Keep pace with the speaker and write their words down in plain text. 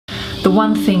The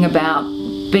one thing about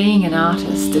being an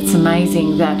artist, it's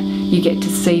amazing that you get to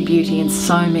see beauty in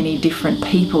so many different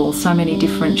people, so many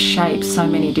different shapes, so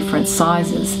many different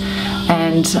sizes,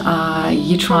 and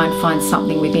you try and find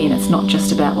something within. It's not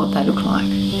just about what they look like.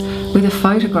 With a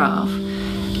photograph,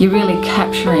 you're really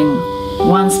capturing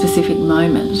one specific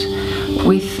moment.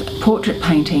 With portrait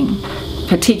painting,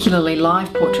 particularly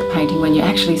live portrait painting, when you're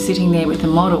actually sitting there with a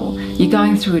model, you're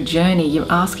going through a journey,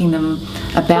 you're asking them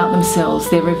about themselves,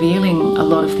 they're revealing a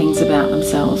lot of things about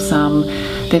themselves,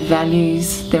 their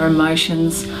values, their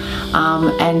emotions,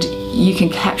 and you can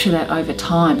capture that over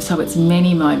time, so it's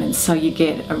many moments, so you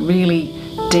get a really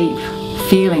deep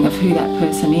feeling of who that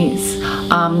person is.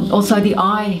 Also, the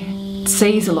eye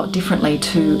sees a lot differently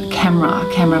to camera.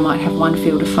 A camera might have one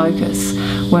field of focus,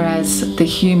 whereas the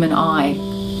human eye,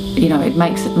 you know, it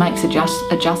makes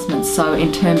adjustments. So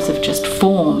in terms of just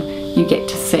form, you get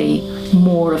to see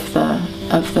more of the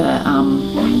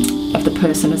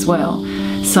person as well.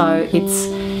 So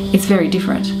it's very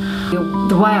different.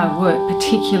 The way I work,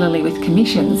 particularly with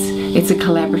commissions, it's a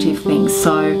collaborative thing.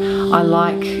 So I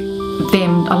like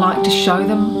to show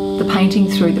them the painting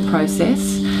through the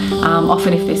process.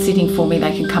 Often if they're sitting for me,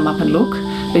 they can come up and look.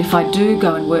 But if I do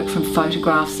go and work from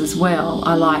photographs as well,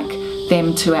 I like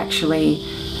them to actually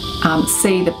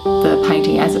see the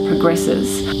painting as it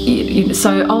progresses.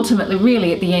 So ultimately,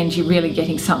 really at the end, you're really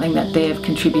getting something that they've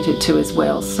contributed to as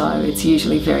well. So it's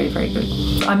usually very, very good.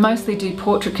 I mostly do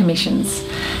portrait commissions,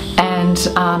 and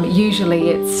usually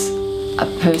it's a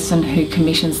person who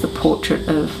commissions the portrait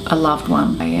of a loved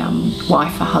one, a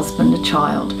wife, a husband, a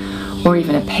child, or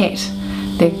even a pet.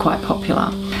 They're quite popular.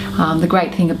 The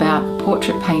great thing about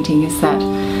portrait painting is that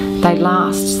they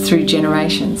last through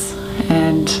generations,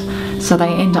 and so they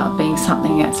end up being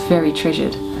something that's very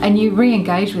treasured. And you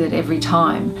re-engage with it every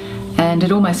time, and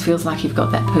it almost feels like you've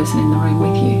got that person in the room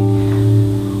with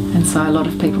you. And so a lot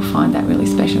of people find that really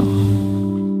special.